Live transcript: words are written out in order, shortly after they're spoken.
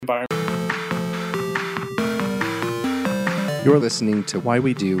environment. You're listening to Why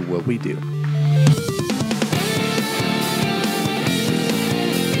We Do What We Do.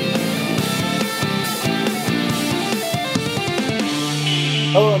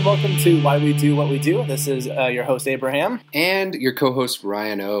 Hello and welcome to Why We Do What We Do. This is your host, Abraham. And your co-host,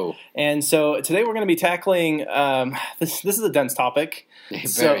 RYANO. And so today we're going to be tackling, this is a dense topic.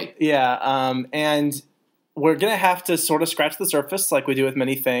 Very. And we're going to have to sort of scratch the surface like we do with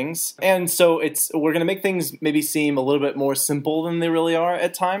many things. And so we're going to make things maybe seem a little bit more simple than they really are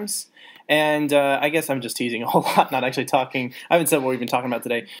at times. And I guess I'm just teasing a whole lot, not actually talking. I haven't said what we've been talking about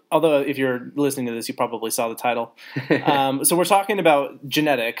today. Although if you're listening to this, you probably saw the title. So we're talking about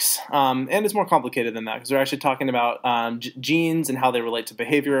genetics. And it's more complicated than that because we're actually talking about genes and how they relate to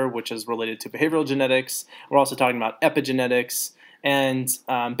behavior, which is related to behavioral genetics. We're also talking about epigenetics. And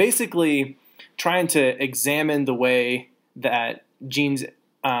basically trying to examine the way that genes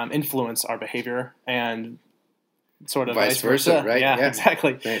influence our behavior and sort of vice versa. Right? Yeah,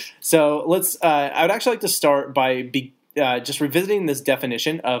 exactly. Nice. So let's. I would actually like to start by just revisiting this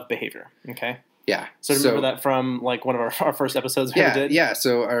definition of behavior. Okay. Yeah. So remember that from like one of our first episodes we ever did? Yeah.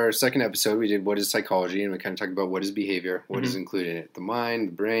 So our second episode, we did what is psychology, and we kind of talked about what is behavior, what is included in it, the mind,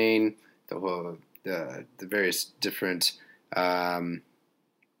 the brain, the various different.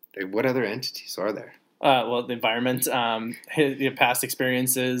 What other entities are there? Well, the environment, past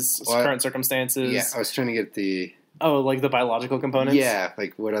experiences, current circumstances. Yeah, I was trying to get the. Oh, like the biological components. Yeah,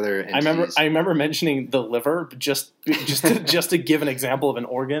 like what other entities? I remember mentioning the liver just to give an example of an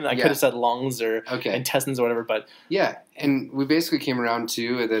organ. I could have said lungs or intestines or whatever, but yeah, and we basically came around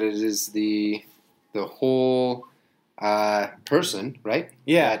to that it is the whole person, right?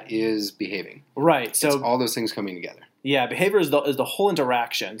 Yeah, that is behaving. Right. So it's all those things coming together. Yeah, behavior is the whole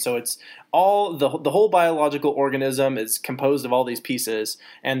interaction. So it's all the whole biological organism is composed of all these pieces,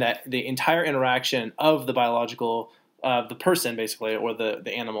 and that the entire interaction of the biological, the person basically, or the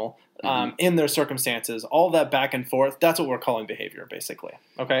animal, in their circumstances, all that back and forth. That's what we're calling behavior, basically.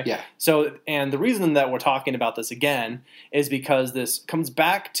 Okay. Yeah. So, and the reason that we're talking about this again is because this comes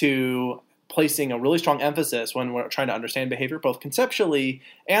back to placing a really strong emphasis when we're trying to understand behavior, both conceptually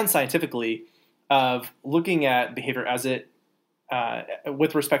and scientifically, of looking at behavior as it,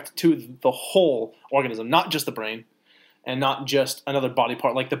 with respect to the whole organism, not just the brain, and not just another body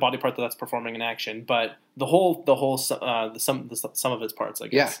part, like the body part that's performing an action, but the sum of its parts, I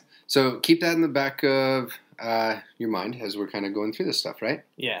guess. Yeah. So keep that in the back of your mind as we're kind of going through this stuff, right?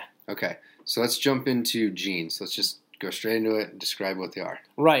 Yeah. Okay. So let's jump into genes. Let's just go straight into it and describe what they are.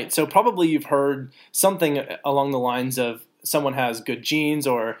 Right. So probably you've heard something along the lines of someone has good genes,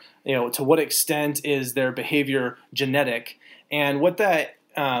 or to what extent is their behavior genetic, and what that.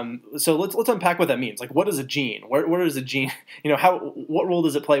 So let's unpack what that means. Like, what is a gene? Where is a gene? What role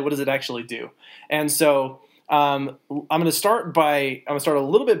does it play? What does it actually do? And so I'm going to start a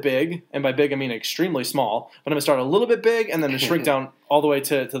little bit big, and by big I mean extremely small. But I'm going to start a little bit big, and then shrink down all the way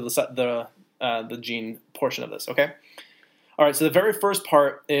to the gene portion of this. Okay. All right, so the very first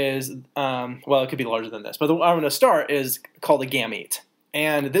part is, it could be larger than this, but the one I'm going to start is called a gamete.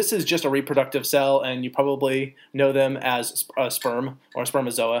 And this is just a reproductive cell, and you probably know them as a sperm or a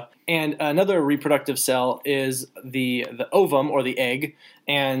spermatozoa. And another reproductive cell is the ovum or the egg.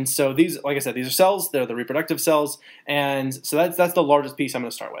 And so these, like I said, these are cells. They're the reproductive cells. And so that's the largest piece I'm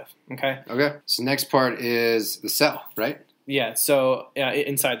going to start with, okay? Okay, so next part is the cell, right? Yeah, so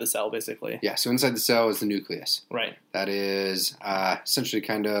inside the cell, basically. Yeah, so inside the cell is the nucleus. Right. That is essentially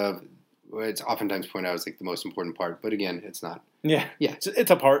kind of, it's oftentimes pointed out as like the most important part, but again, it's not. Yeah. Yeah.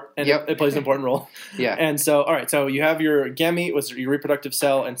 It's a part, and it plays an important role. Yeah. And so, all right, so you have your gamete, which is your reproductive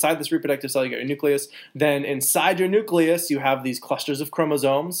cell. Inside this reproductive cell, you got your nucleus. Then inside your nucleus, you have these clusters of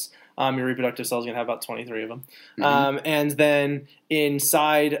chromosomes. Your reproductive cell is going to have about 23 of them. And then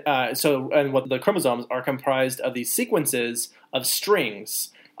inside, what the chromosomes are comprised of these sequences of strings.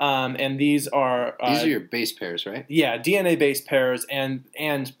 And these are your base pairs, right? Yeah, DNA base pairs, and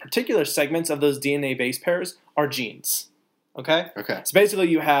particular segments of those DNA base pairs are genes. Okay? Okay. So basically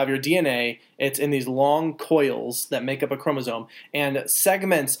you have your DNA, it's in these long coils that make up a chromosome, and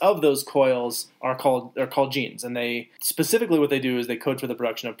segments of those coils are called genes. And they specifically what they do is they code for the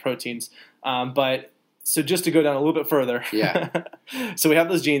production of proteins. So just to go down a little bit further. Yeah. So we have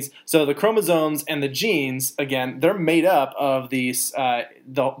those genes. So the chromosomes and the genes, again, they're made up of these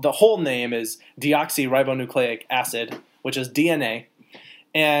the whole name is deoxyribonucleic acid, which is DNA.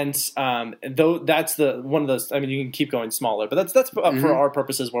 And though that's one of those, I mean, you can keep going smaller, but that's for our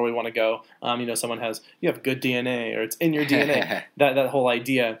purposes where we want to go. You have good DNA, or it's in your DNA. that whole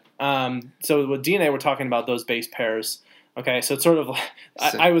idea. So with DNA, we're talking about those base pairs. Okay, so it's sort of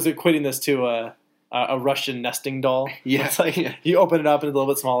like, I was equating this to a Russian nesting doll. Yeah. It's like you open it up and it's a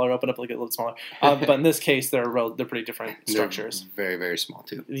little bit smaller, open up like a little bit smaller. But in this case, they're pretty different structures. They're very, very small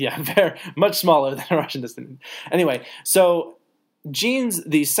too. Yeah, very much smaller than a Russian nesting. Anyway, so genes,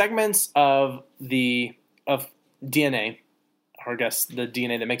 these segments of DNA, or I guess the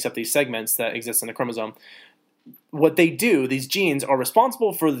DNA that makes up these segments that exist in the chromosome, what they do, these genes are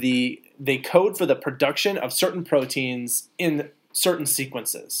responsible for they code for the production of certain proteins in certain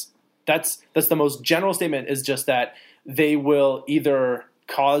sequences. That's the most general statement, is just that they will either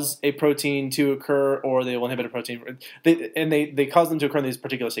cause a protein to occur or they will inhibit a protein. They cause them to occur in these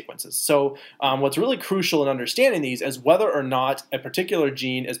particular sequences. So what's really crucial in understanding these is whether or not a particular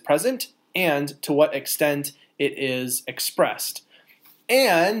gene is present and to what extent it is expressed.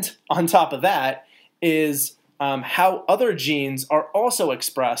 And on top of that is how other genes are also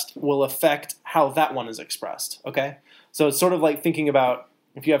expressed will affect how that one is expressed. Okay? So it's sort of like thinking about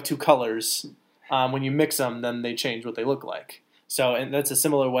if you have two colors, when you mix them, then they change what they look like. So, and that's a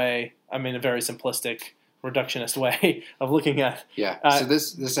similar way, I mean, a very simplistic, reductionist way of looking at. Yeah. So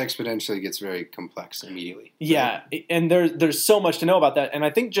this exponentially gets very complex immediately. Yeah, right? And there's so much to know about that. And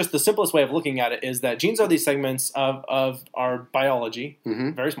I think just the simplest way of looking at it is that genes are these segments of our biology,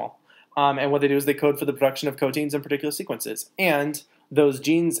 very small. And what they do is they code for the production of proteins in particular sequences. And those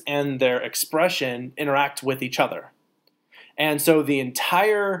genes and their expression interact with each other. And so the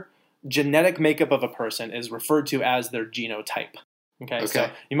entire genetic makeup of a person is referred to as their genotype. Okay, so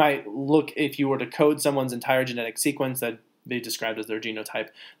you might look, if you were to code someone's entire genetic sequence that they described as their genotype,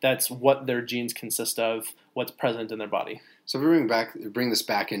 that's what their genes consist of, what's present in their body. So if we bring this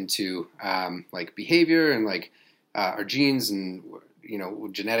back into like behavior and like our genes and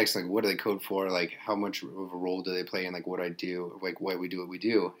genetics, like what do they code for? Like how much of a role do they play in like what I do, like what we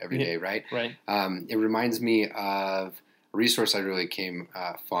do every day, right? Right. It reminds me of a resource I really came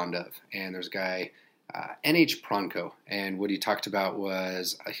fond of, and there's a guy, N.H. Pronko, and what he talked about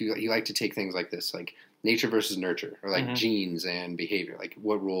was he liked to take things like this, like nature versus nurture, or like genes and behavior, like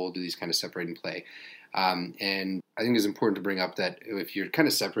what role do these kind of separate and play? And I think it's important to bring up that if you're kind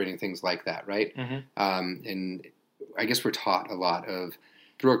of separating things like that, right? And I guess we're taught a lot of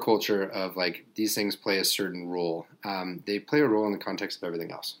through our culture of like these things play a certain role. They play a role in the context of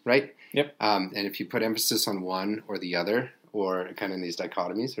everything else, right? Yep. And if you put emphasis on one or the other, or kind of in these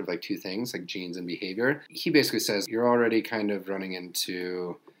dichotomies, sort of like two things, like genes and behavior, he basically says you're already kind of running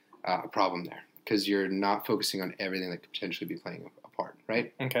into a problem there because you're not focusing on everything that could potentially be playing a part,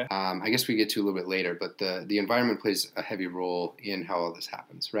 right? Okay. I guess we get to a little bit later, but the environment plays a heavy role in how all this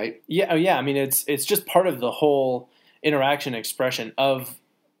happens, right? Yeah. Oh, yeah. I mean, it's just part of the whole interaction expression of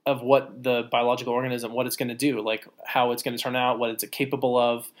what the biological organism, what it's going to do, like how it's going to turn out, what it's capable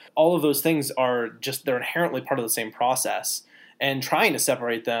of. All of those things they're inherently part of the same process. And trying to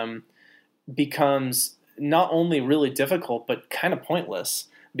separate them becomes not only really difficult, but kind of pointless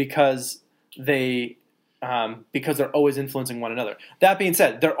because they're always influencing one another. That being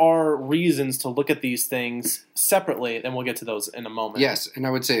said, there are reasons to look at these things separately, and we'll get to those in a moment. Yes, and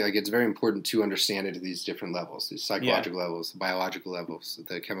I would say like it's very important to understand it at these different levels, these psychological levels, the biological levels,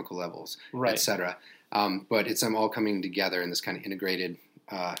 the chemical levels, etc. But it's them all coming together in this kind of integrated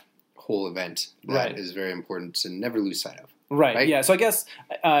whole event that is very important to never lose sight of. Right. Yeah. So I guess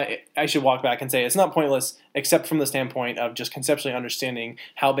I should walk back and say it's not pointless, except from the standpoint of just conceptually understanding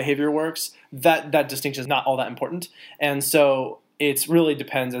how behavior works. That distinction is not all that important, and so it really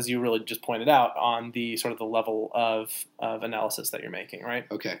depends, as you really just pointed out, on the sort of the level of analysis that you're making. Right.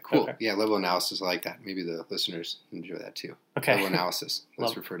 Okay. Cool. Okay. Yeah. Level analysis. I like that. Maybe the listeners enjoy that too. Okay. Level analysis.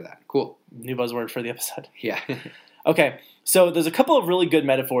 Let's refer to that. Cool. New buzzword for the episode. Yeah. Okay, so there's a couple of really good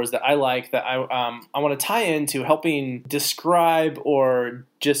metaphors that I like that I want to tie into helping describe or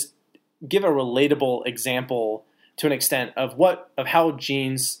just give a relatable example to an extent of how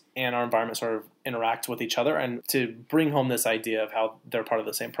genes and our environment sort of interact with each other, and to bring home this idea of how they're part of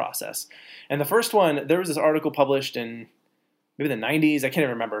the same process. And the first one, there was this article published in maybe the 90s, I can't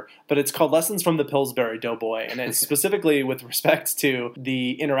even remember, but it's called Lessons from the Pillsbury Doughboy, and it's specifically with respect to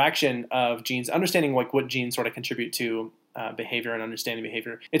the interaction of genes, understanding like what genes sort of contribute to behavior and understanding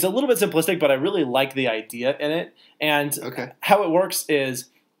behavior. It's a little bit simplistic, but I really like the idea in it, and how it works is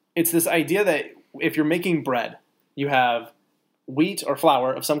it's this idea that if you're making bread, you have wheat or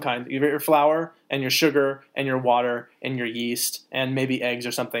flour of some kind. You have your flour and your sugar and your water and your yeast and maybe eggs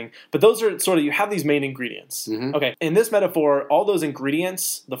or something. But those are sort of, you have these main ingredients. Okay. In this metaphor, all those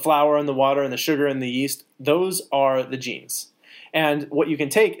ingredients, the flour and the water and the sugar and the yeast, those are the genes. And what you can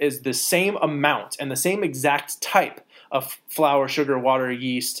take is the same amount and the same exact type of flour, sugar, water,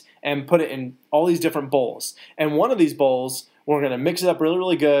 yeast, and put it in all these different bowls. And one of these bowls, we're going to mix it up really,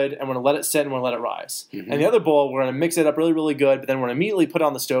 really good, and we're going to let it sit and we're going to let it rise. And the other bowl, we're going to mix it up really, really good, but then we're going to immediately put it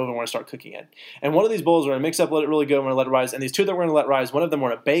on the stove and we're going to start cooking it. And one of these bowls, we're going to mix up, let it really good, and we're going to let it rise. And these two that we're going to let rise, one of them we're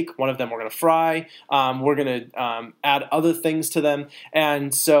going to bake, one of them we're going to fry. We're going to add other things to them.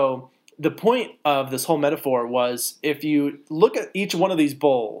 And so the point of this whole metaphor was, if you look at each one of these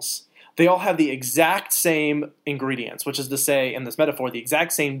bowls, they all have the exact same ingredients, which is to say, in this metaphor, the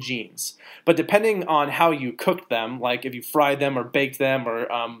exact same genes. But depending on how you cooked them, like if you fried them or baked them or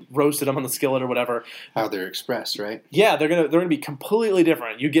roasted them on the skillet or whatever, how they're expressed, right? Yeah, they're gonna be completely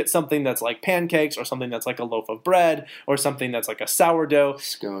different. You get something that's like pancakes, or something that's like a loaf of bread, or something that's like a sourdough.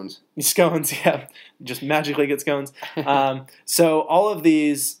 Scones, yeah. Just magically get scones. So all of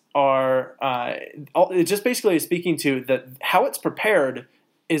these are it just basically is speaking to that how it's prepared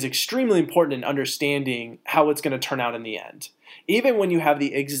is extremely important in understanding how it's going to turn out in the end. Even when you have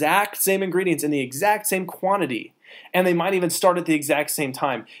the exact same ingredients in the exact same quantity, and they might even start at the exact same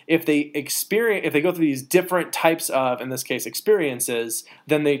time, if they go through these different types of, in this case, experiences,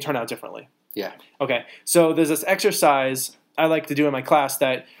 then they turn out differently. Yeah. Okay, so there's this exercise I like to do in my class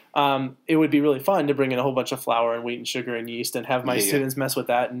that it would be really fun to bring in a whole bunch of flour and wheat and sugar and yeast and have my students mess with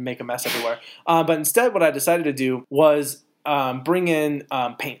that and make a mess everywhere. But instead, what I decided to do was bring in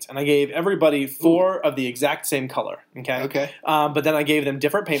paint, and I gave everybody 4 of the exact same color. Okay. But then I gave them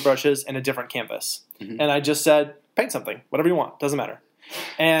different paintbrushes and a different canvas, and I just said, paint something, whatever you want, doesn't matter.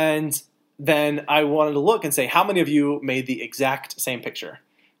 And then I wanted to look and say, how many of you made the exact same picture?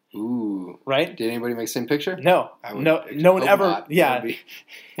 Ooh. Right? Did anybody make the same picture? No. No one ever. Not. Yeah.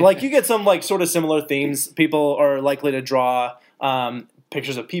 Like, you get some like sort of similar themes. People are likely to draw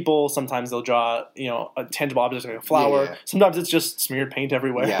pictures of people. Sometimes they'll draw, a tangible object like a flower. Yeah. Sometimes it's just smeared paint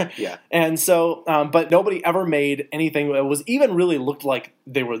everywhere. Yeah. And so, but nobody ever made anything that was even really looked like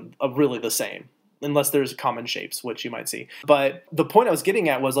they were really the same, unless there's common shapes, which you might see. But the point I was getting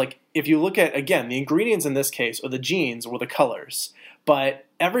at was, like, if you look at, again, the ingredients in this case, or the genes, or the colors, but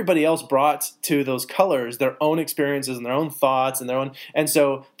everybody else brought to those colors their own experiences and their own thoughts and their own, and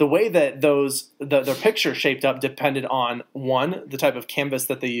so the way that their picture shaped up depended on 1, the type of canvas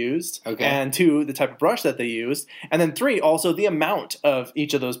that they used, and 2, the type of brush that they used, and then 3, also the amount of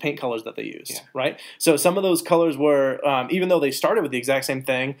each of those paint colors that they used, right? So some of those colors were, even though they started with the exact same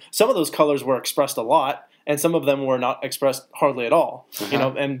thing, some of those colors were expressed a lot, and some of them were not expressed hardly at all.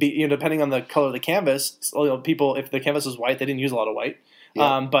 And depending on the color of the canvas, people, if the canvas was white, they didn't use a lot of white.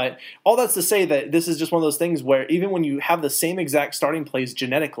 Yeah. But all that's to say that this is just one of those things where even when you have the same exact starting place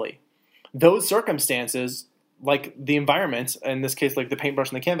genetically, those circumstances, like the environment, in this case, like the paintbrush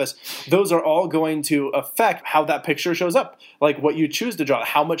and the canvas, those are all going to affect how that picture shows up, like what you choose to draw,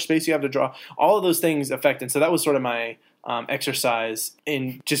 how much space you have to draw. All of those things affect. And so that was sort of my exercise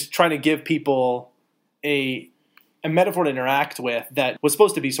in just trying to give people a metaphor to interact with that was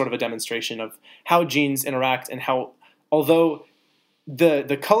supposed to be sort of a demonstration of how genes interact, and how, although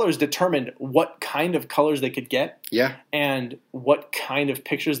the colors determined what kind of colors they could get and what kind of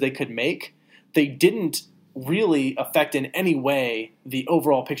pictures they could make, they didn't really affect in any way the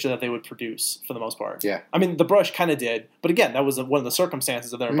overall picture that they would produce for the most part. Yeah. I mean, the brush kind of did, but again, that was one of the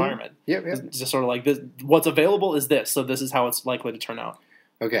circumstances of their environment. It's just sort of like this, what's available is this, so this is how it's likely to turn out.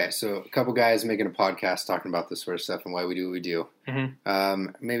 Okay, so a couple guys making a podcast talking about this sort of stuff and why we do what we do.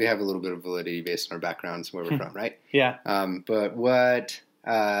 Maybe have a little bit of validity based on our backgrounds and where we're from, right? Yeah. But what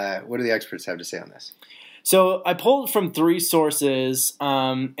do the experts have to say on this? So I pulled from 3 sources,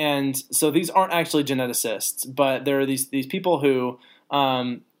 and so these aren't actually geneticists, but there are these people who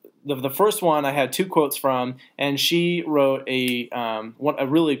the first one I had 2 quotes from, and she wrote a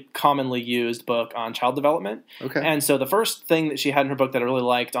really commonly used book on child development. Okay. And so the first thing that she had in her book that I really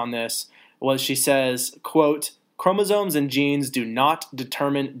liked on this was, she says, quote, "Chromosomes and genes do not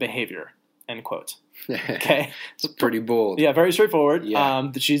determine behavior," end quote. Okay. It's pretty bold. Yeah, very straightforward.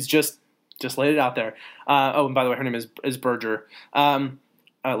 Yeah. She's just laid it out there. And by the way, her name is Berger.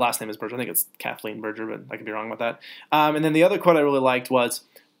 Last name is Berger. I think it's Kathleen Berger, but I could be wrong with that. And then the other quote I really liked was,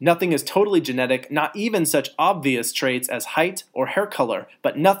 "Nothing is totally genetic, not even such obvious traits as height or hair color,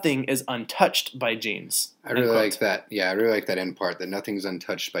 but nothing is untouched by genes." I really like that. Yeah, I really like that end part, that nothing's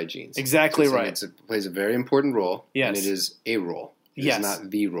untouched by genes. Exactly right. It plays a very important role, and it is a role. It is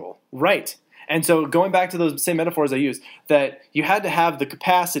not the role. Right. And so going back to those same metaphors I used, that you had to have the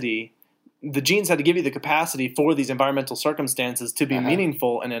capacity, the genes had to give you the capacity for these environmental circumstances to be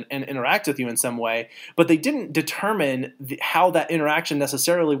meaningful and interact with you in some way, but they didn't determine how that interaction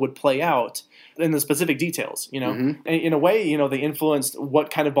necessarily would play out in the specific details, Mm-hmm. in a way, they influenced what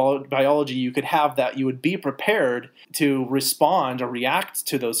kind of biology you could have that you would be prepared to respond or react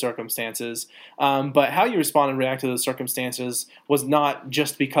to those circumstances. But how you respond and react to those circumstances was not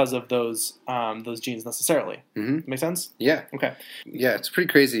just because of those genes necessarily. Mm-hmm. Make sense? Yeah. Okay. Yeah, it's pretty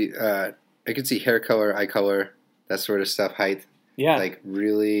crazy. I could see hair color, eye color, that sort of stuff, height. Yeah. Like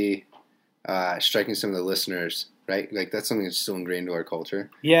really striking some of the listeners, right? Like that's something that's still ingrained into our culture.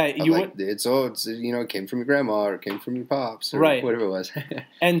 Yeah, It's it came from your grandma or it came from your pops or right. whatever it was.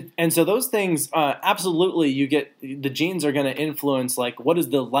 and so those things absolutely the genes are going to influence like what is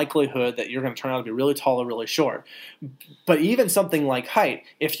the likelihood that you're going to turn out to be really tall or really short. But even something like height,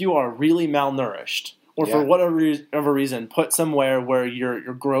 if you are really malnourished, or for whatever reason, put somewhere where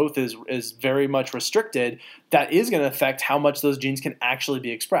your growth is very much restricted, that is going to affect how much those genes can actually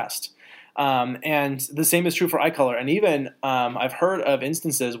be expressed. And the same is true for eye color. And even I've heard of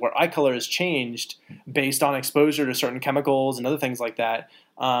instances where eye color is changed based on exposure to certain chemicals and other things like that,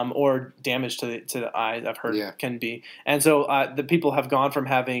 or damage to the eyes, I've heard can be. And so the people have gone from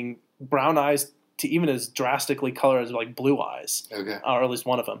having brown eyes to even as drastically colored as like blue eyes, or at least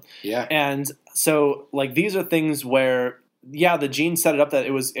one of them. Yeah. And so like these are things where the genes set it up that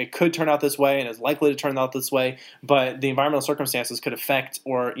it could turn out this way and is likely to turn out this way, but the environmental circumstances could affect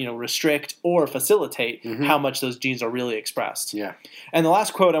or restrict or facilitate how much those genes are really expressed. Yeah. And the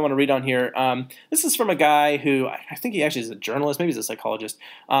last quote I want to read on here, this is from a guy who I think he actually is a journalist, maybe he's a psychologist.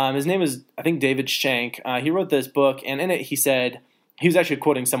 His name is I think David Shank. He wrote this book, and in it he said. He was actually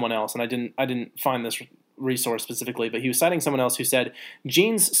quoting someone else, and I didn't find this resource specifically, but he was citing someone else who said,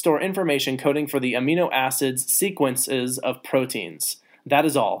 genes store information coding for the amino acids sequences of proteins. That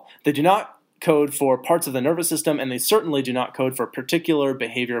is all. They do not code for parts of the nervous system, and they certainly do not code for particular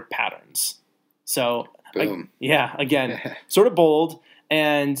behavior patterns. So, again, sort of bold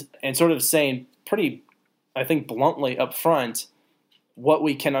and sort of saying pretty, I think, bluntly up front what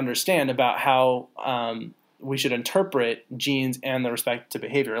we can understand about how we should interpret genes and the respect to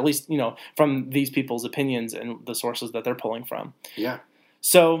behavior, at least, from these people's opinions and the sources that they're pulling from. Yeah.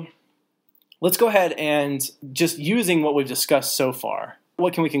 So let's go ahead and just using what we've discussed so far,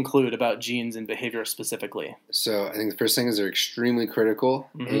 what can we conclude about genes and behavior specifically? So I think the first thing is they're extremely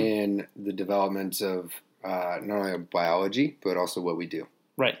critical in the development of not only biology, but also what we do.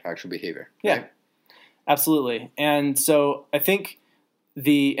 Right. Actual behavior. Yeah, right? Absolutely. And so I think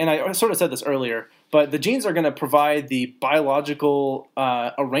and I sort of said this earlier, but the genes are going to provide the biological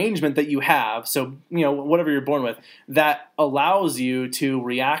arrangement that you have, so whatever you're born with, that allows you to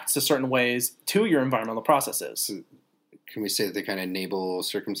react to certain ways to your environmental processes. So can we say that they kind of enable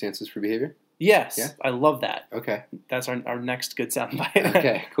circumstances for behavior? Yes, yeah? I love that. Okay. That's our next good soundbite.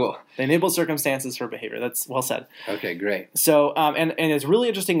 Okay, cool. They enable circumstances for behavior. That's well said. Okay, great. So, and it's really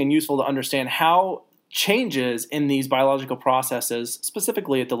interesting and useful to understand how changes in these biological processes,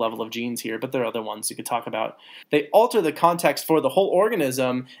 specifically at the level of genes here, but there are other ones you could talk about. They alter the context for the whole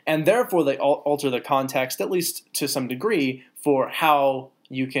organism, and therefore they alter the context, at least to some degree, for how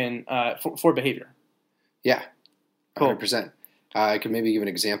you can, for behavior. Yeah, 100%. Cool. I could maybe give an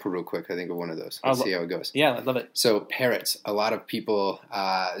example real quick, I think, of one of those. Let's see how it goes. Yeah, I love it. So parrots, a lot of people,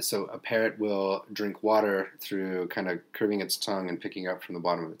 so a parrot will drink water through kind of curving its tongue and picking up from the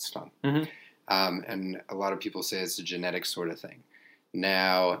bottom of its tongue. Mm-hmm. And a lot of people say it's a genetic sort of thing.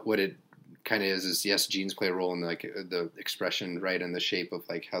 Now, what it kind of is yes, genes play a role in the expression, right, and the shape of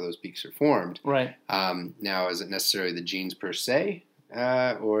like how those beaks are formed. Right. Now, is it necessarily the genes per se,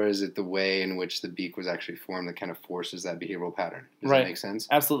 or is it the way in which the beak was actually formed that kind of forces that behavioral pattern? Does that make sense?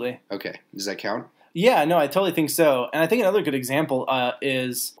 Absolutely. Okay. Does that count? Yeah, no, I totally think so. And I think another good example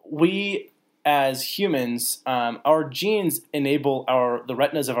is we, as humans, our genes enable the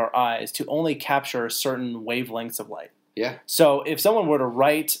retinas of our eyes to only capture certain wavelengths of light. Yeah. So if someone were to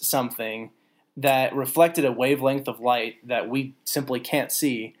write something that reflected a wavelength of light that we simply can't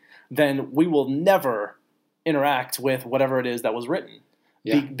see, then we will never interact with whatever it is that was written.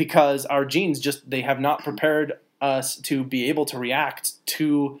 Yeah. Because our genes they have not prepared us to be able to react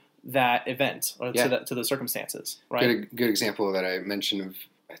to that event or to the circumstances. Right. Good example that I mentioned of,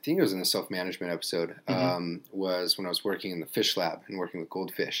 I think it was in the self-management episode, was when I was working in the fish lab and working with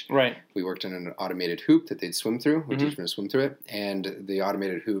goldfish. Right. We worked in an automated hoop that they'd swim through. We teach them to swim through it. And the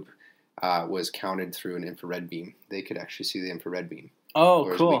automated hoop was counted through an infrared beam. They could actually see the infrared beam. Oh,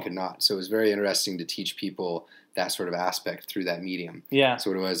 whereas cool. we could not. So it was very interesting to teach people that sort of aspect through that medium. Yeah. So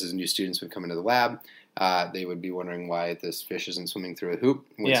what it was is new students would come into the lab. They would be wondering why this fish isn't swimming through a hoop.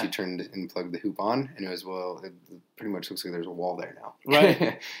 Once you turned and plugged the hoop on, and it was, it pretty much looks like there's a wall there now.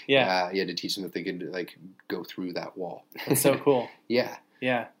 Right. Yeah. You had to teach them that they could go through that wall. That's so cool. Yeah.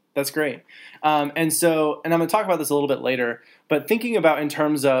 Yeah. That's great. And I'm going to talk about this a little bit later, but thinking about in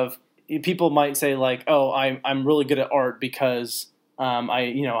terms of people might say like, oh, I'm really good at art because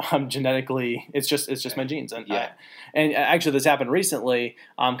I'm genetically, it's just my genes. And and actually this happened recently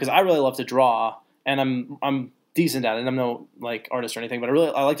because I really love to draw, and I'm decent at it. I'm no like artist or anything, but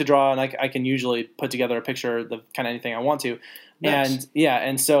I like to draw, and I can usually put together a picture of the kind of anything I want to. Nice.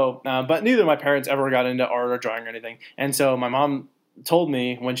 And so but neither of my parents ever got into art or drawing or anything. And so my mom told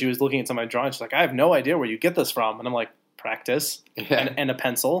me when she was looking at some of my drawings, she's like, I have no idea where you get this from. And I'm like, practice and a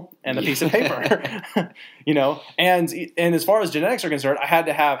pencil and a piece of paper, and as far as genetics are concerned, I had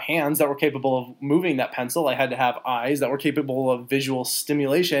to have hands that were capable of moving that pencil. I had to have eyes that were capable of visual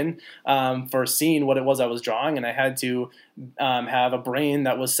stimulation for seeing what it was I was drawing. And I had to have a brain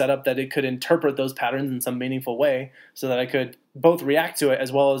that was set up that it could interpret those patterns in some meaningful way so that I could both react to it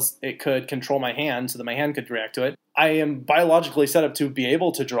as well as it could control my hand so that my hand could react to it. I am biologically set up to be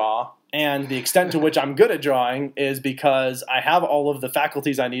able to draw. And the extent to which I'm good at drawing is because I have all of the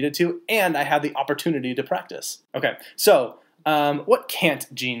faculties I needed to, and I had the opportunity to practice. Okay, so what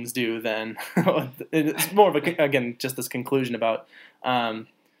can't genes do then? It's more of again just this conclusion about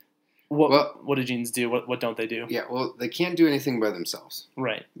what do genes do? What don't they do? Yeah, well, they can't do anything by themselves.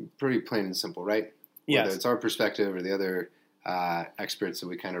 Right. Pretty plain and simple, right? Yes. Whether it's our perspective or the other experts that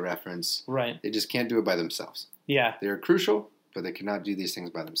we kind of reference, right? They just can't do it by themselves. Yeah, they're crucial, but they cannot do these things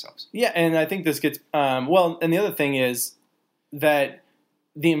by themselves. Yeah, and I think this gets and the other thing is that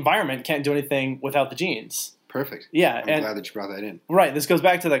the environment can't do anything without the genes. Perfect. Yeah, I'm glad that you brought that in. Right. This goes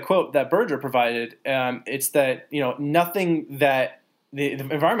back to that quote that Berger provided. It's that nothing that the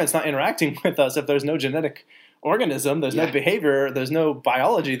environment's not interacting with us if there's no genetic organism, there's no behavior, there's no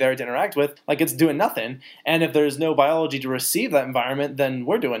biology there to interact with, like it's doing nothing. And if there's no biology to receive that environment, then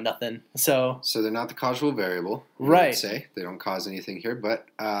we're doing nothing. So they're not the causal variable, right? Say they don't cause anything here, but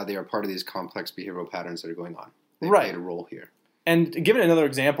they are part of these complex behavioral patterns that are going on. They right. played a role here. And giving another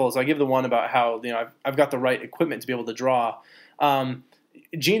example, so I give the one about how I've got the right equipment to be able to draw.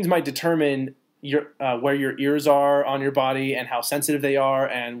 Genes might determine where your ears are on your body and how sensitive they are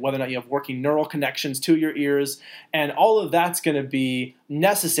and whether or not you have working neural connections to your ears. And all of that's going to be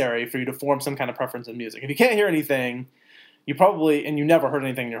necessary for you to form some kind of preference in music. If you can't hear anything, you probably, and you never heard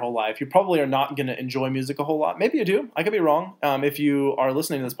anything in your whole life, you probably are not going to enjoy music a whole lot. Maybe you do. I could be wrong. If you are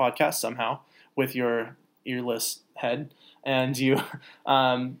listening to this podcast somehow with your earless head and you,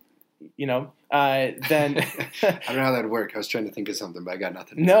 then I don't know how that'd work. I was trying to think of something, but I got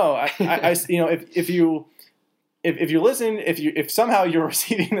nothing. No, if you're listening, if somehow you're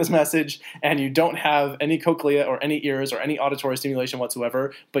receiving this message and you don't have any cochlea or any ears or any auditory stimulation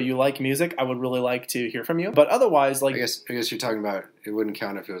whatsoever, but you like music, I would really like to hear from you. But otherwise, like I guess you're talking about it wouldn't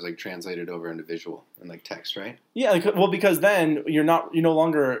count if it was like translated over into visual and like text, right? Yeah, because then you're no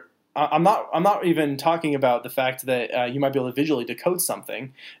longer. I'm not even talking about the fact that you might be able to visually decode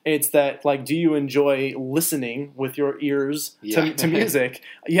something. It's that, like, do you enjoy listening with your ears to music?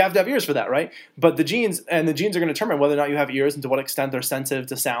 You have to have ears for that, right? But the genes are going to determine whether or not you have ears and to what extent they're sensitive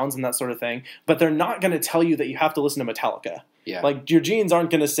to sounds and that sort of thing. But they're not going to tell you that you have to listen to Metallica. Yeah. Like, your genes aren't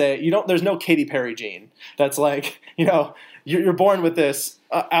going to say, there's no Katy Perry gene that's like, you're born with this.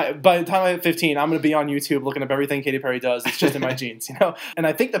 By the time I'm 15, I'm going to be on YouTube looking up everything Katy Perry does. It's just in my genes, And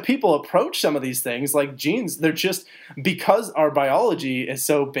I think that people approach some of these things like genes. They're just, because our biology is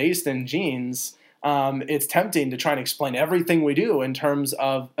so based in genes, it's tempting to try and explain everything we do in terms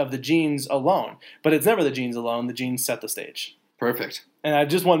of the genes alone. But it's never the genes alone. The genes set the stage. Perfect. And I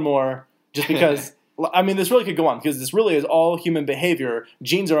just one more, just because, this really could go on because this really is all human behavior.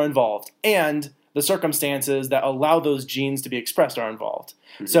 Genes are involved. And the circumstances that allow those genes to be expressed are involved.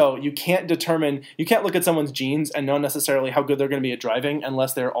 Mm-hmm. So you can't look at someone's genes and know necessarily how good they're going to be at driving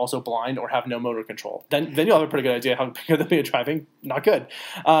unless they're also blind or have no motor control. Then you'll have a pretty good idea how good they'll be at driving. Not good.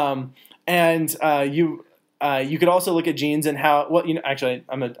 You could also look at genes and how, actually,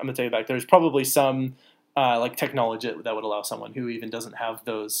 I'm gonna tell you back. There's probably some like technology that would allow someone who even doesn't have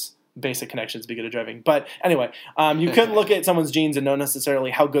those basic connections to be good at driving. But anyway, you couldn't look at someone's genes and know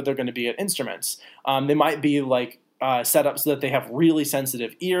necessarily how good they're going to be at instruments. They might be like set up so that they have really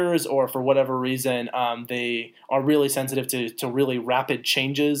sensitive ears, or for whatever reason, they are really sensitive to really rapid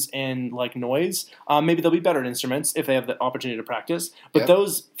changes in like noise. Maybe they'll be better at instruments if they have the opportunity to practice. But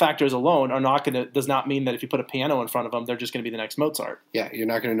those factors alone does not mean that if you put a piano in front of them, they're just going to be the next Mozart. Yeah, you're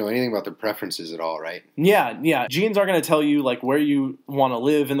not going to know anything about their preferences at all, right? Yeah. Genes aren't going to tell you like where you want to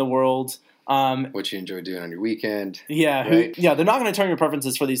live in the world. What you enjoy doing on your weekend. Yeah, right? they're not going to turn your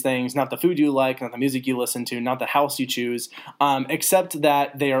preferences for these things, not the food you like, not the music you listen to, not the house you choose, except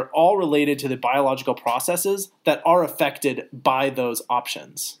that they are all related to the biological processes that are affected by those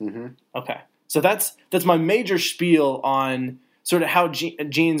options. Mm-hmm. Okay, so that's my major spiel on sort of how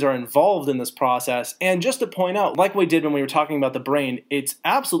genes are involved in this process. And just to point out, like we did when we were talking about the brain, it's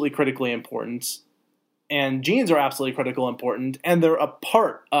absolutely critically important. And genes are absolutely critical important, and they're a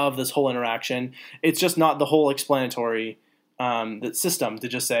part of this whole interaction. It's just not the whole explanatory the system to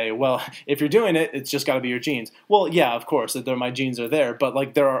just say, well, if you're doing it, it's just got to be your genes. Well, yeah, of course, my genes are there, but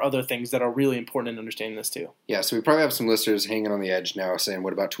like there are other things that are really important in understanding this too. Yeah, so we probably have some listeners hanging on the edge now saying,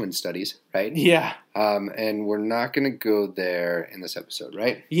 what about twin studies, right? Yeah. And we're not going to go there in this episode,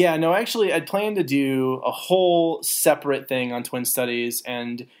 right? Yeah, no, actually, I'd planned to do a whole separate thing on twin studies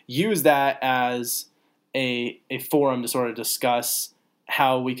and use that as a forum to sort of discuss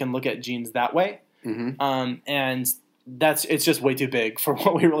how we can look at genes that way. Mm-hmm. And it's just way too big for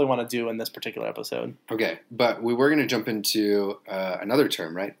what we really want to do in this particular episode. Okay, but we were going to jump into another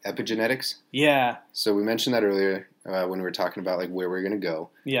term, right? Epigenetics. Yeah. So we mentioned that earlier when we were talking about like where we're going to go.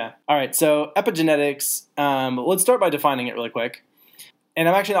 Yeah. All right. So epigenetics. Let's start by defining it really quick. And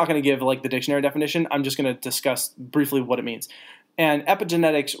I'm actually not going to give like the dictionary definition. I'm just going to discuss briefly what it means. And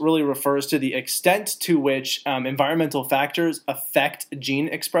epigenetics really refers to the extent to which environmental factors affect gene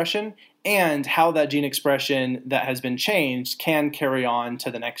expression and how that gene expression that has been changed can carry on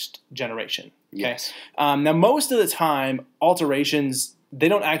to the next generation. Okay? Yes. Now, most of the time, alterations,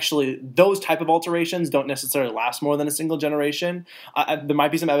 those type of alterations don't necessarily last more than a single generation. There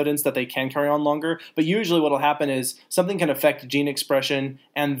might be some evidence that they can carry on longer, but usually what will happen is something can affect gene expression,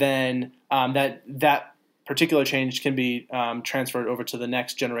 and then that particular change can be transferred over to the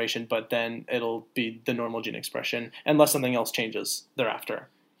next generation, but then it'll be the normal gene expression unless something else changes thereafter.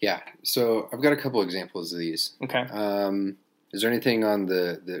 Yeah. So I've got a couple examples of these. Okay. Is there anything on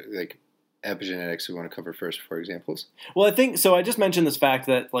the like epigenetics we want to cover first before examples? Well, I think so. I just mentioned this fact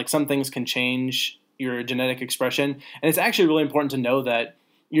that like some things can change your genetic expression, and it's actually really important to know that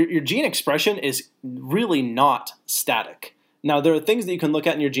your gene expression is really not static. Now, there are things that you can look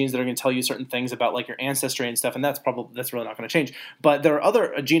at in your genes that are going to tell you certain things about like your ancestry and stuff, and that's really not going to change. But there are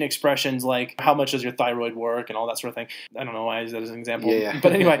other gene expressions like how much does your thyroid work and all that sort of thing. I don't know why I use that as an example. Yeah.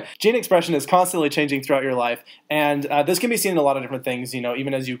 But anyway, gene expression is constantly changing throughout your life, and this can be seen in a lot of different things,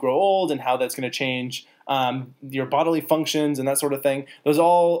 even as you grow old and how that's going to change your bodily functions and that sort of thing. Those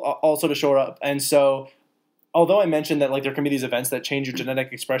all sort of show up. And so although I mentioned that like there can be these events that change your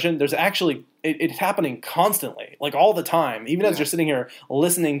genetic expression, there's actually it's happening constantly, like all the time. Even as you're sitting here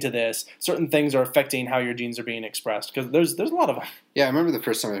listening to this, certain things are affecting how your genes are being expressed because there's a lot of them. Yeah, I remember the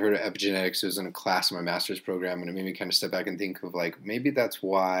first time I heard of epigenetics, it was in a class in my master's program, and it made me kind of step back and think of like maybe that's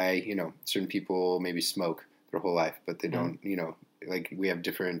why certain people maybe smoke their whole life, but they don't. Like we have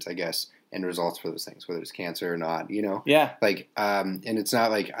different, I guess, end results for those things, whether it's cancer or not, Yeah. Like, and it's not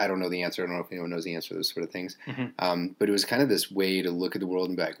like I don't know the answer. I don't know if anyone knows the answer to those sort of things. Mm-hmm. But it was kind of this way to look at the world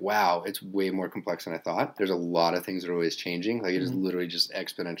and be like, wow, it's way more complex than I thought. There's a lot of things that are always changing. Like it is literally just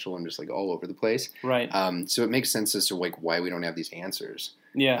exponential and just like all over the place. Right. So it makes sense as to like why we don't have these answers.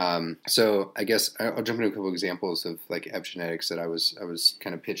 Yeah. So I guess I'll jump into a couple of examples of like epigenetics that I was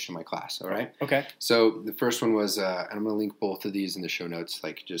kind of pitched in my class. All right. Okay. So the first one was, and I'm going to link both of these in the show notes,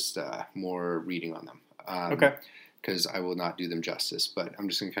 like just more reading on them. Okay. Because I will not do them justice, but I'm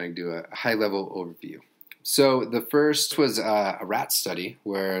just going to kind of do a high level overview. So the first was a rat study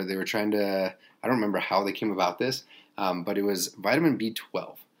where they were trying to, I don't remember how they came about this, but it was vitamin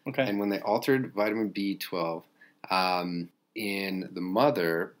B12. Okay. And when they altered vitamin B12, in the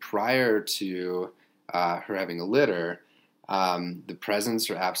mother prior to her having a litter, the presence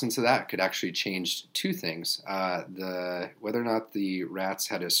or absence of that could actually change two things: whether or not the rats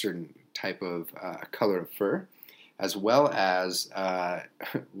had a certain type of color of fur, as well as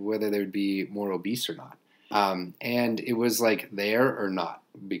whether they would be more obese or not. And it was like there or not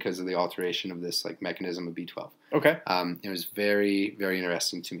because of the alteration of this like mechanism of B12. Okay. It was very, very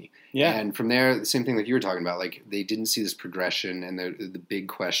interesting to me. Yeah. And from there, the same thing like you were talking about, like they didn't see this progression. And the big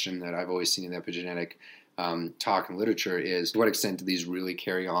question that I've always seen in the epigenetic talk and literature is to what extent do these really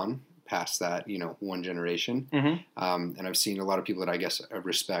carry on past that, one generation? Mm-hmm. And I've seen a lot of people that I guess I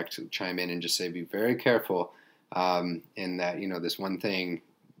respect chime in and just say, be very careful in that, this one thing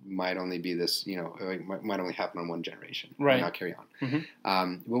might only be this, might only happen on one generation, right? Not carry on.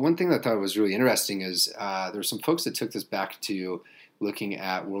 Mm-hmm. Well, one thing that I thought was really interesting is there were some folks that took this back to looking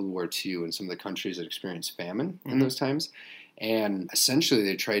at World War II and some of the countries that experienced famine in those times. And essentially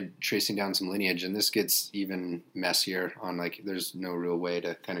they tried tracing down some lineage, and this gets even messier on like there's no real way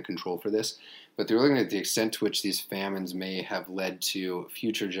to kind of control for this. But they're looking at the extent to which these famines may have led to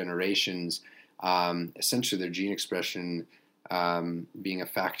future generations, essentially their gene expression being a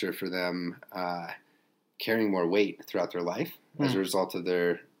factor for them carrying more weight throughout their life as a result of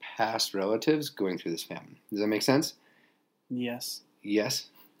their past relatives going through this famine. Does that make sense? Yes. Yes.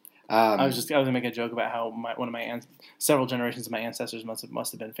 I was going to make a joke about how several generations of my ancestors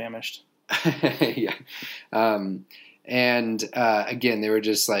must have been famished. Yeah. Again, they were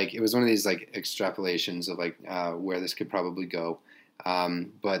just like, it was one of these like extrapolations of like where this could probably go.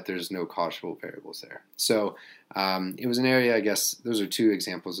 But there's no causal variables there. So it was an area, I guess, those are two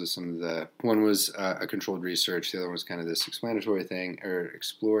examples of some of the, one was a controlled research, the other one was kind of this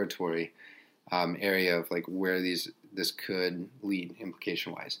exploratory area of like where this could lead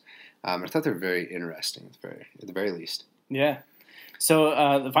implication-wise. I thought they're very interesting, at the very least. Yeah.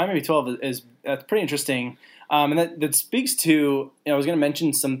 So the vitamin B12 is pretty interesting. And that speaks to, I was going to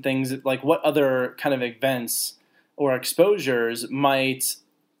mention some things like what other kind of events or exposures might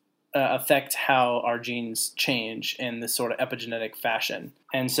affect how our genes change in this sort of epigenetic fashion.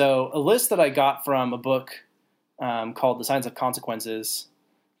 And so a list that I got from a book called The Science of Consequences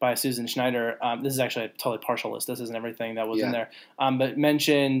by Susan Schneider, this is actually a totally partial list. This isn't everything that was in there. But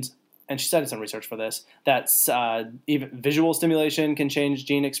mentioned, and she cited some research for this, that even visual stimulation can change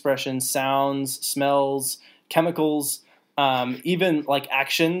gene expression, sounds, smells, chemicals, even like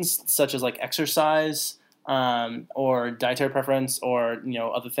actions such as like exercise, or dietary preference, or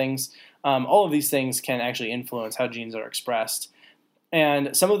other things. All of these things can actually influence how genes are expressed,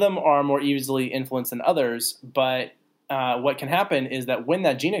 and some of them are more easily influenced than others. But what can happen is that when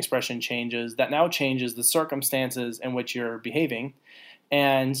that gene expression changes, that now changes the circumstances in which you're behaving,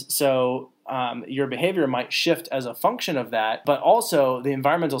 and so your behavior might shift as a function of that, but also the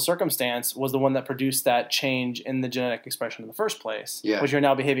environmental circumstance was the one that produced that change in the genetic expression in the first place, which you're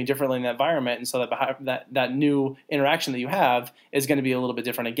now behaving differently in that environment, and so that new interaction that you have is going to be a little bit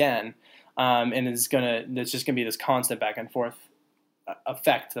different again, and it's just going to be this constant back and forth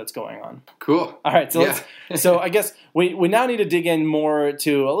effect that's going on. Cool. All right, so so I guess we now need to dig in more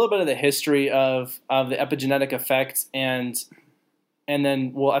to a little bit of the history of the epigenetic effect, and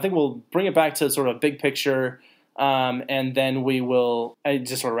then I think we'll bring it back to sort of big picture, and then we will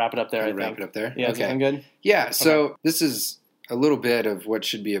just sort of wrap it up there. Wrap it up there? Yeah, okay. Good? Yeah, so this is a little bit of what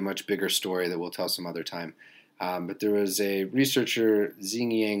should be a much bigger story that we'll tell some other time. But there was a researcher,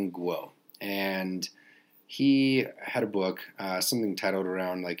 Xingyang Guo, and he had a book, something titled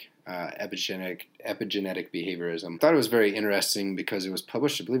around like epigenetic behaviorism. I thought it was very interesting because it was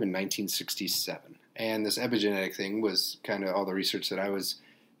published, I believe, in 1967. And this epigenetic thing was kind of all the research that I was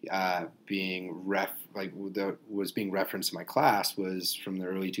being referenced in my class was from the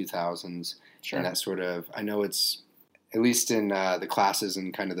early 2000s. Sure. And that sort of, I know it's, at least in the classes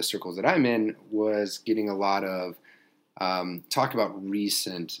and kind of the circles that I'm in, was getting a lot of talk about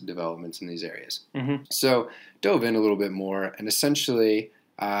recent developments in these areas. Mm-hmm. So dove in a little bit more, and essentially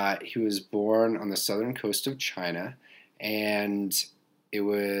he was born on the southern coast of China, and it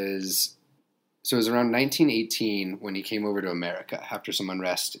was around 1918 when he came over to America after some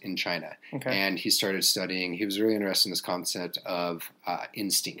unrest in China. Okay. And he started studying. He was really interested in this concept of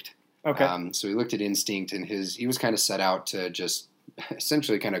instinct. Okay. So he looked at instinct, and he was kind of set out to just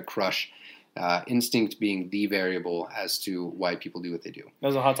essentially kind of crush instinct being the variable as to why people do what they do. That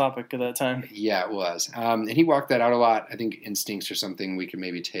was a hot topic at that time. Yeah, it was. And he walked that out a lot. I think instincts are something we can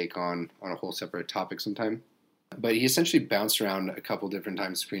maybe take on a whole separate topic sometime. But he essentially bounced around a couple different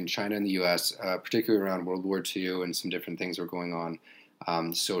times between China and the U.S., particularly around World War II, and some different things were going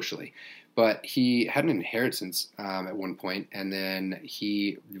on socially. But he had an inheritance at one point, and then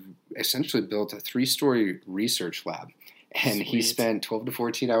he essentially built a 3-story research lab. And Sweet. He spent 12 to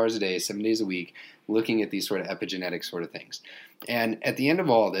 14 hours a day, 7 days a week, looking at these sort of epigenetic sort of things. And at the end of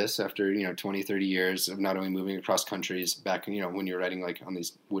all this, after 20, 30 years of not only moving across countries, back when you're riding like on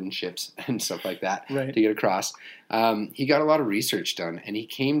these wooden ships and stuff like that to get across, he got a lot of research done, and he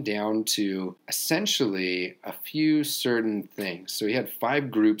came down to essentially a few certain things. So he had 5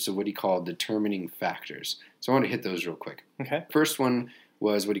 groups of what he called determining factors. So I want to hit those real quick. Okay. First one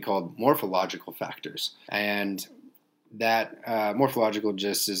was what he called morphological factors, and that morphological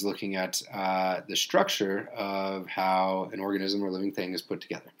just is looking at the structure of how an organism or living thing is put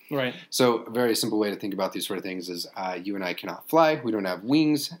together. Right. So a very simple way to think about these sort of things is you and I cannot fly. We don't have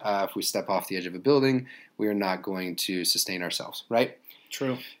wings. If we step off the edge of a building, we are not going to sustain ourselves, right?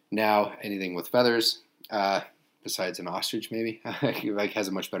 True. Now, anything with feathers, besides an ostrich, maybe, like has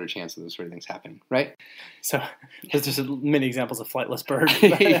a much better chance of those sort of things happening, right? So there's just many examples of flightless birds.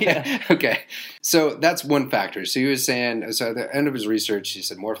 Yeah. Okay. So that's one factor. So he was saying, so at the end of his research, he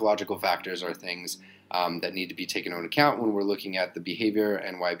said morphological factors are things that need to be taken into account when we're looking at the behavior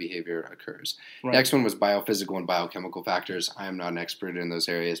and why behavior occurs. Right. Next one was biophysical and biochemical factors. I am not an expert in those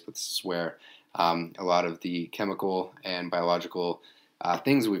areas, but this is where a lot of the chemical and biological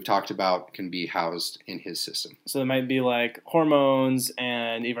things we've talked about can be housed in his system. So it might be like hormones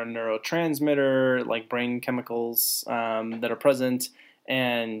and even neurotransmitter, like brain chemicals that are present,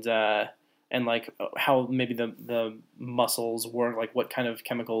 and like how maybe the muscles work, like what kind of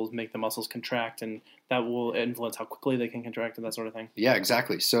chemicals make the muscles contract, and that will influence how quickly they can contract and that sort of thing. Yeah,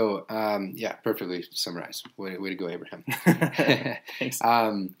 exactly. So perfectly summarized. Way to go, Abraham. Thanks.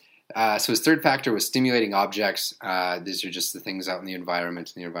 So his third factor was stimulating objects. These are just the things out in the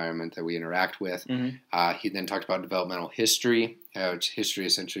environment that we interact with. Mm-hmm. He then talked about developmental history, which history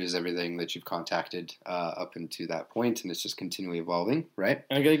essentially is everything that you've contacted up into that point, and it's just continually evolving, right?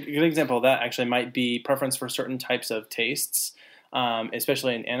 And a good example of that actually might be preference for certain types of tastes,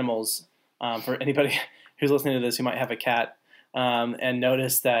 especially in animals. For anybody who's listening to this who might have a cat and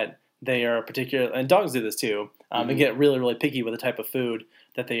notice that they are particular, and dogs do this too, and get really, really picky with the type of food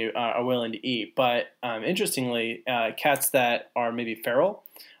that they are willing to eat. But interestingly, cats that are maybe feral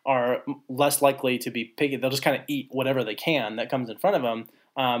are less likely to be picky. They'll just kind of eat whatever they can that comes in front of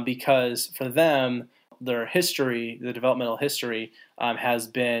them because for them, their history, the developmental history, has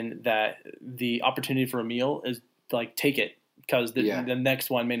been that the opportunity for a meal is like take it because the next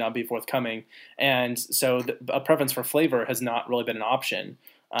one may not be forthcoming. And so a preference for flavor has not really been an option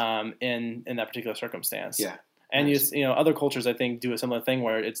in that particular circumstance. Yeah. And other cultures, I think, do a similar thing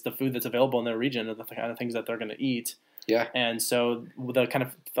where it's the food that's available in their region are the kind of things that they're going to eat. Yeah. And so the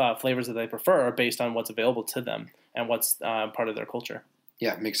kind of flavors that they prefer are based on what's available to them and what's part of their culture.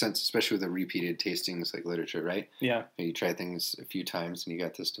 Yeah, it makes sense, especially with the repeated tastings like literature, right? Yeah. You try things a few times and you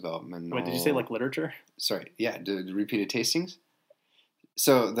got this development. Wait, did you say like literature? Sorry. Yeah, the repeated tastings.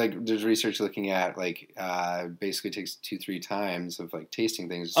 So, like, there's research looking at, like, basically takes 2-3 times of, like, tasting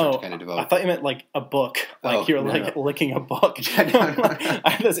things to start to kind of develop. I thought you meant, like, a book. Like, licking a book. No. I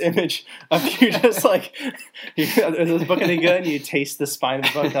have this image of you just, like, is this book any good? And you taste the spine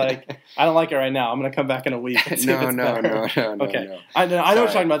of the book. Like, I don't like it right now. I'm going to come back in a week and see if it's better. Okay. No. I know what you're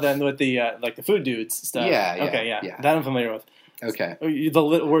talking about then with the, like, the food dudes stuff. Yeah. Okay, yeah. That I'm familiar with. Okay.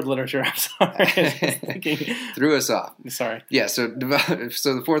 The word literature, I'm sorry. Threw us off. Sorry. Yeah, so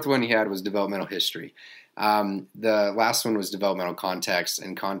the fourth one he had was developmental history. The last one was developmental context,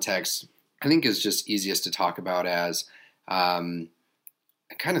 and context I think is just easiest to talk about as I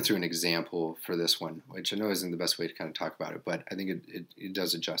kind of threw an example for this one, which I know isn't the best way to kind of talk about it, but I think it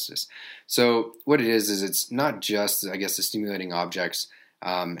does it justice. So what it is it's not just, I guess, the stimulating objects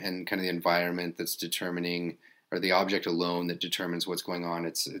and kind of the environment that's determining, or the object alone that determines what's going on.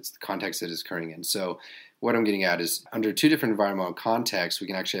 It's the context that it's occurring in. So what I'm getting at is under two different environmental contexts, we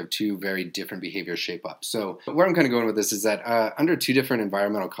can actually have two very different behaviors shape up. So where I'm kind of going with this is that under two different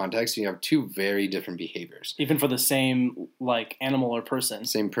environmental contexts, you have two very different behaviors. Even for the same, like, animal or person.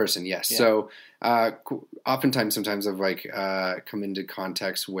 Same person, yes. Yeah. So sometimes I've come into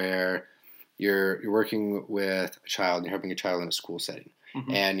contexts where you're working with a child, and you're helping a child in a school setting.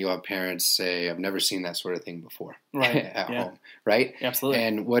 Mm-hmm. And you'll have parents say, I've never seen that sort of thing before at home, right? Absolutely.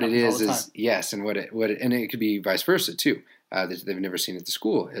 And what it is yes, and and it could be vice versa too. They've never seen it at the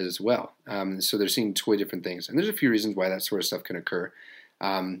school as well. So they're seeing totally different things. And there's a few reasons why that sort of stuff can occur.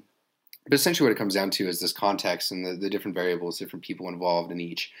 But essentially what it comes down to is this context and the different variables, different people involved in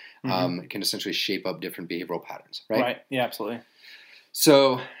each can essentially shape up different behavioral patterns, right? Right, yeah, absolutely.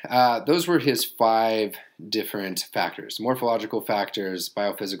 So those were his 5 different factors. Morphological factors,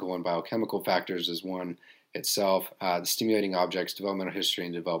 biophysical and biochemical factors is one itself, the stimulating objects, developmental history,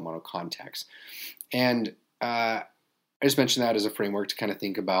 and developmental context. And I just mentioned that as a framework to kind of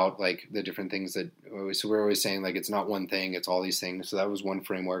think about like the different things that, so we're always saying like it's not one thing, it's all these things. So that was one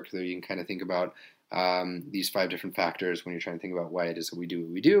framework that you can kind of think about these 5 different factors when you're trying to think about why it is that we do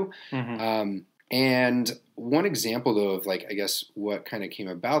what we do. Mm-hmm. And one example, though, of like, I guess what kind of came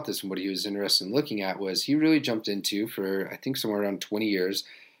about this and what he was interested in looking at was he really jumped into, for I think somewhere around 20 years,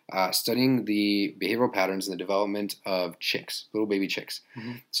 studying the behavioral patterns and the development of chicks, little baby chicks.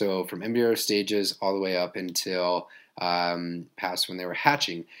 Mm-hmm. So from embryo stages all the way up until past when they were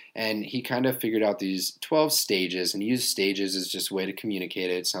hatching. And he kind of figured out these 12 stages and used stages as just a way to communicate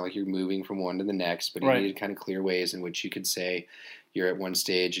it. It's not like you're moving from one to the next, but he needed kind of clear ways in which you could say, you're at one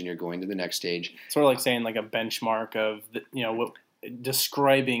stage and you're going to the next stage. Sort of like saying like a benchmark of,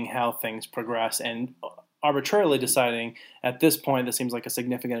 describing how things progress and arbitrarily deciding at this point this seems like a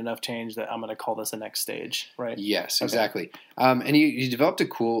significant enough change that I'm going to call this a next stage, right? Yes, Okay. exactly. And he developed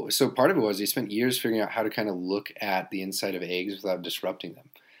so part of it was he spent years figuring out how to kind of look at the inside of eggs without disrupting them.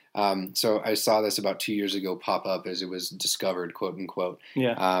 So I saw this about 2 years ago pop up as it was discovered, quote unquote,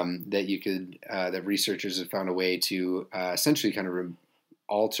 that you could, that researchers have found a way to essentially kind of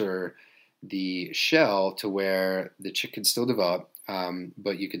alter the shell to where the chick could still develop,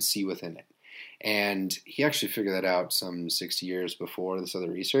 but you could see within it. And he actually figured that out some 60 years before this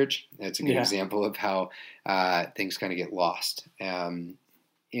other research. It's a good example of how things kind of get lost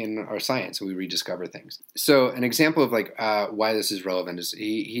in our science. We rediscover things. So an example of like why this is relevant is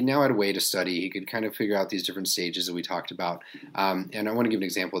he now had a way to study. He could kind of figure out these different stages that we talked about. And I want to give an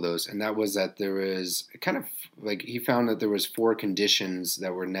example of those. And that was that there was kind of like he found that there was 4 conditions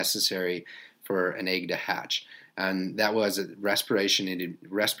that were necessary for an egg to hatch. And that was that respiration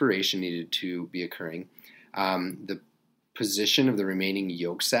needed to be occurring. The position of the remaining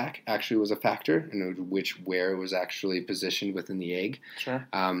yolk sac actually was a factor in where it was actually positioned within the egg. Sure.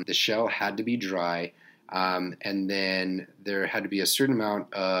 The shell had to be dry, and then there had to be a certain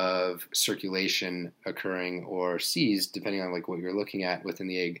amount of circulation occurring or seized, depending on like what you're looking at within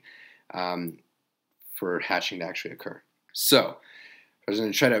the egg, for hatching to actually occur. So I was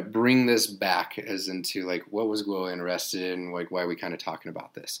going to try to bring this back as into like what was Guo interested in, like why are we kind of talking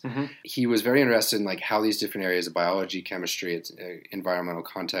about this? Mm-hmm. He was very interested in like how these different areas of biology, chemistry, environmental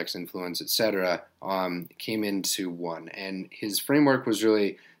context, influence, etc., came into one. And his framework was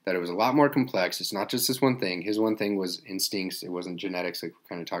really that it was a lot more complex. It's not just this one thing. His one thing was instincts. It wasn't genetics like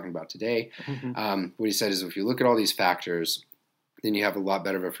we're kind of talking about today. Mm-hmm. What he said is if you look at all these factors, then you have a lot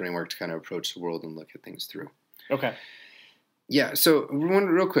better of a framework to kind of approach the world and look at things through. Okay. Yeah, so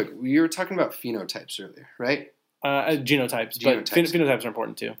real quick, you were talking about phenotypes earlier, right? Genotypes, but phenotypes are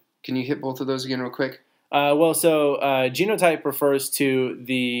important too. Can you hit both of those again real quick? Genotype refers to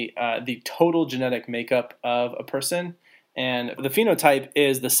the total genetic makeup of a person, and the phenotype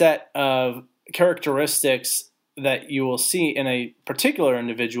is the set of characteristics that you will see in a particular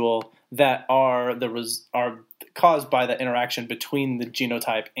individual that are caused by the interaction between the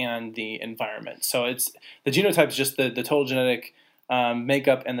genotype and the environment. So it's the genotype is just the total genetic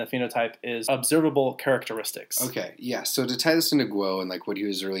makeup, and the phenotype is observable characteristics. Okay, yeah. So to tie this into Guo and like what he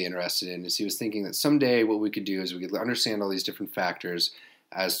was really interested in is he was thinking that someday what we could do is we could understand all these different factors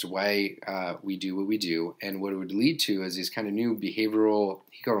as to why we do what we do, and what it would lead to is these kind of new behavioral,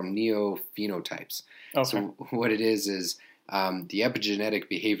 he called them neo-phenotypes. Okay. So what it is the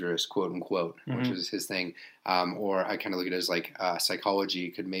epigenetic behaviorist, quote unquote, which is his thing, or I kind of look at it as like psychology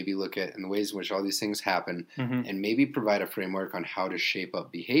could maybe look at in the ways in which all these things happen and maybe provide a framework on how to shape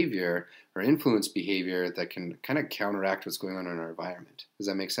up behavior or influence behavior that can kind of counteract what's going on in our environment. Does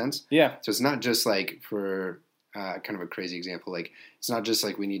that make sense? Yeah. So it's not just like for kind of a crazy example, like it's not just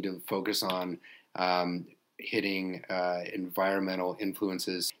like we need to focus on hitting environmental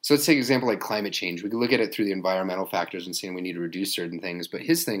influences. So let's take an example like climate change. We could look at it through the environmental factors and saying we need to reduce certain things. But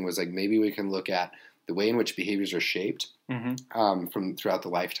his thing was like maybe we can look at the way in which behaviors are shaped from throughout the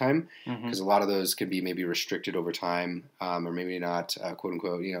lifetime, because a lot of those can be maybe restricted over time, or maybe not, quote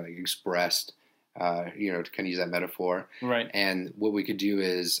unquote, like expressed. To kind of use that metaphor. Right. And what we could do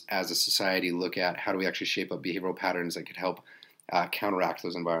is, as a society, look at how do we actually shape up behavioral patterns that could help counteract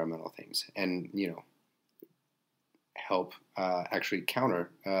those environmental things, and help actually counter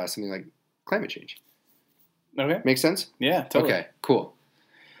something like climate change. Okay. Make sense? Yeah, totally. Okay, cool.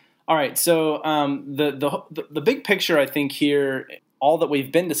 All right, so the big picture, I think here, all that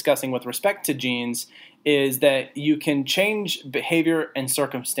we've been discussing with respect to genes is that you can change behavior and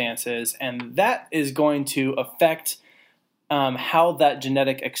circumstances, and that is going to affect how that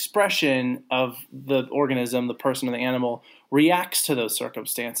genetic expression of the organism, the person, or the animal reacts to those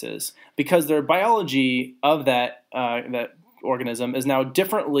circumstances, because their biology of that organism is now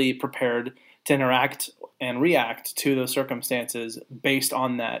differently prepared to interact and react to those circumstances based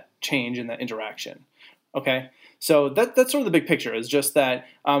on that change in that interaction. Okay, so that's sort of the big picture. Is just that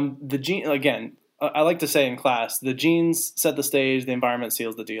the gene, again, I like to say in class, the genes set the stage, the environment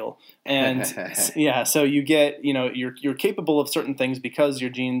seals the deal. And so you get, you're capable of certain things because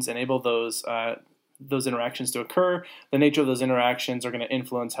your genes enable those interactions to occur. The nature of those interactions are going to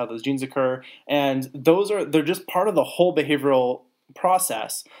influence how those genes occur. And they're just part of the whole behavioral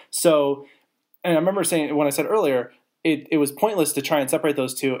process. So, and I remember saying, when I said earlier, it was pointless to try and separate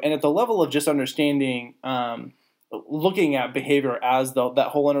those two. And at the level of just understanding, looking at behavior as that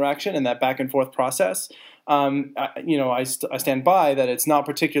whole interaction and that back and forth process, I stand by that it's not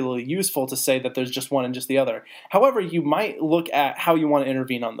particularly useful to say that there's just one and just the other. However, you might look at how you want to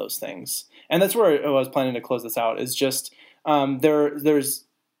intervene on those things. And that's where I was planning to close this out, is just there's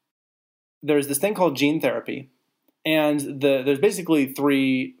this thing called gene therapy. And there's basically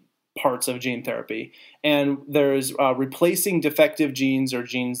 3 parts of gene therapy. And there's replacing defective genes or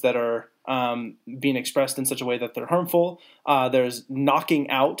genes that are being expressed in such a way that they're harmful. There's knocking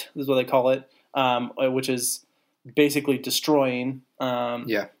out, is what they call it, which is basically destroying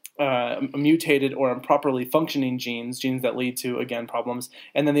mutated or improperly functioning genes that lead to, again, problems.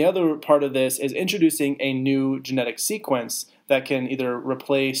 And then the other part of this is introducing a new genetic sequence that can either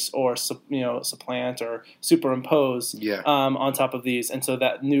replace or supplant or superimpose on top of these. And so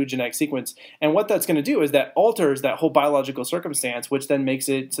that new genetic sequence, and what that's going to do is that alters that whole biological circumstance, which then makes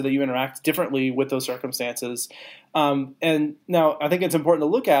it so that you interact differently with those circumstances. And now I think it's important to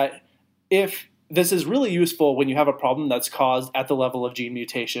look at if this is really useful when you have a problem that's caused at the level of gene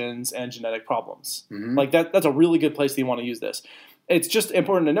mutations and genetic problems. Mm-hmm. Like that's a really good place that you want to use this. It's just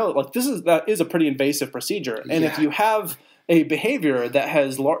important to note, like that is a pretty invasive procedure. And if you have a behavior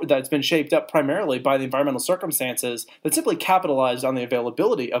that's been shaped up primarily by the environmental circumstances that simply capitalized on the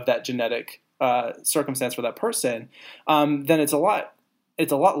availability of that genetic circumstance for that person, then it's a lot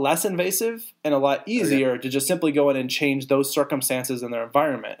less invasive and a lot easier to just simply go in and change those circumstances in their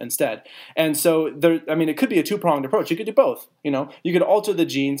environment instead. And so it could be a 2-pronged approach. You could do both. You could alter the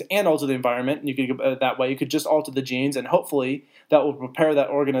genes and alter the environment. And you could go that way. You could just alter the genes, and hopefully that will prepare that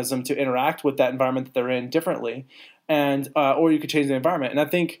organism to interact with that environment that they're in differently. And or you could change the environment. And I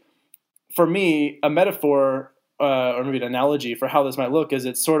think for me, a metaphor or maybe an analogy for how this might look is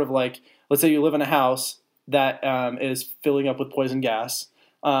it's sort of like, let's say you live in a house that is filling up with poison gas.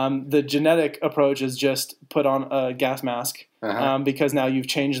 The genetic approach is just put on a gas mask because now you've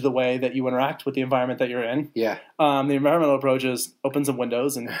changed the way that you interact with the environment that you're in. Yeah. The environmental approach is open some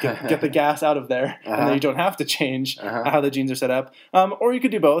windows and get the gas out of there, and then you don't have to change how the genes are set up. Or you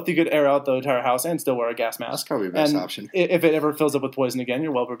could do both. You could air out the entire house and still wear a gas mask. That's probably the best option. If it ever fills up with poison again,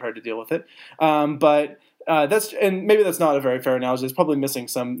 you're well prepared to deal with it. But maybe that's not a very fair analogy. It's probably missing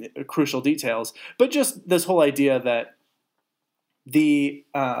some crucial details. But just this whole idea that it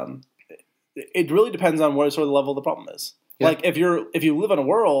really depends on what sort of the level of the problem is. Yeah. Like if you live in a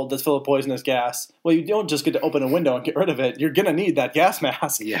world that's full of poisonous gas, well, you don't just get to open a window and get rid of it. You're gonna need that gas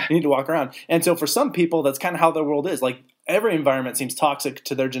mask. Yeah. You need to walk around. And so for some people, that's kind of how their world is. Like every environment seems toxic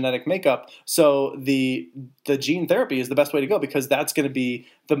to their genetic makeup. So the gene therapy is the best way to go because that's going to be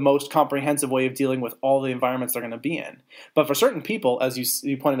the most comprehensive way of dealing with all the environments they're going to be in. But for certain people, as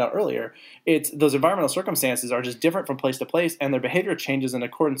you pointed out earlier, those environmental circumstances are just different from place to place, and their behavior changes in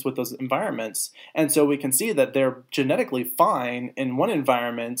accordance with those environments. And so we can see that they're genetically fine in one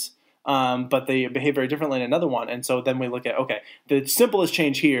environment, but they behave very differently in another one. And so then we look at, okay, the simplest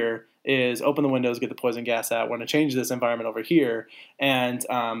change here is open the windows, get the poison gas out. We're going to change this environment over here. And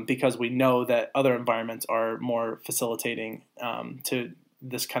because we know that other environments are more facilitating to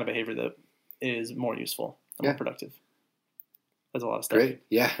this kind of behavior that is more useful and more productive. That's a lot of stuff. Great.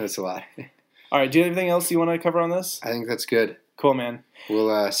 Yeah, that's a lot. All right. Do you have anything else you want to cover on this? I think that's good. Cool, man.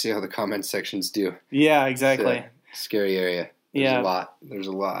 We'll see how the comment sections do. Yeah, exactly. It's a scary area. There's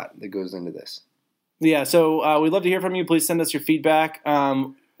a lot that goes into this. Yeah, so we'd love to hear from you. Please send us your feedback.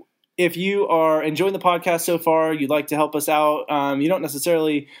 If you are enjoying the podcast so far, you'd like to help us out, you don't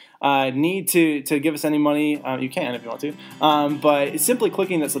necessarily need to give us any money. You can if you want to. But simply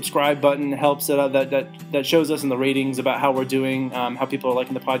clicking that subscribe button helps that shows us in the ratings about how we're doing, how people are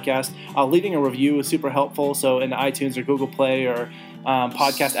liking the podcast. Leaving a review is super helpful. So in iTunes or Google Play or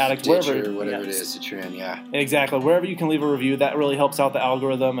Podcast Addict, whatever it is that you're in, exactly, wherever you can leave a review, that really helps out the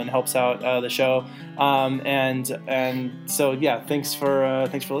algorithm and helps out the show. And so thanks for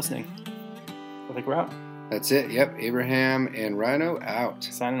listening. I think we're out. That's it. Yep, Abraham and RYANO out.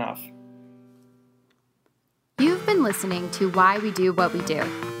 Signing off. You've been listening to Why We Do What We Do.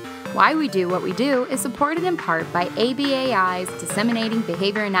 Why We Do What We Do is supported in part by ABAI's Disseminating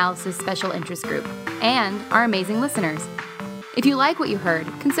Behavior Analysis Special Interest Group and our amazing listeners. If you like what you heard,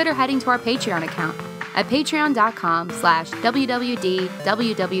 consider heading to our Patreon account at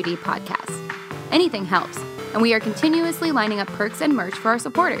patreon.com/WWDWWD podcast. Anything helps, and we are continuously lining up perks and merch for our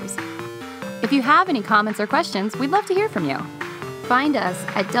supporters. If you have any comments or questions, we'd love to hear from you. Find us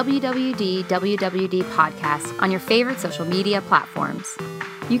at WWDWWD podcast on your favorite social media platforms.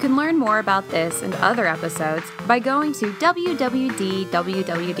 You can learn more about this and other episodes by going to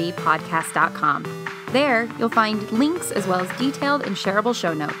www.wwdpodcast.com. There, you'll find links as well as detailed and shareable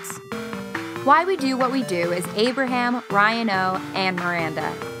show notes. Why We Do What We Do is Abraham, RYANO, and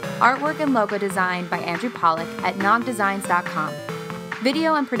Miranda. Artwork and logo design by Andrew Pollock at nogdesigns.com.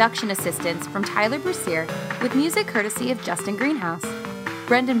 Video and production assistance from Tyler Brussier with music courtesy of Justin Greenhouse.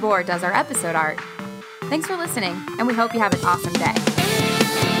 Brendan Bohr does our episode art. Thanks for listening, and we hope you have an awesome day.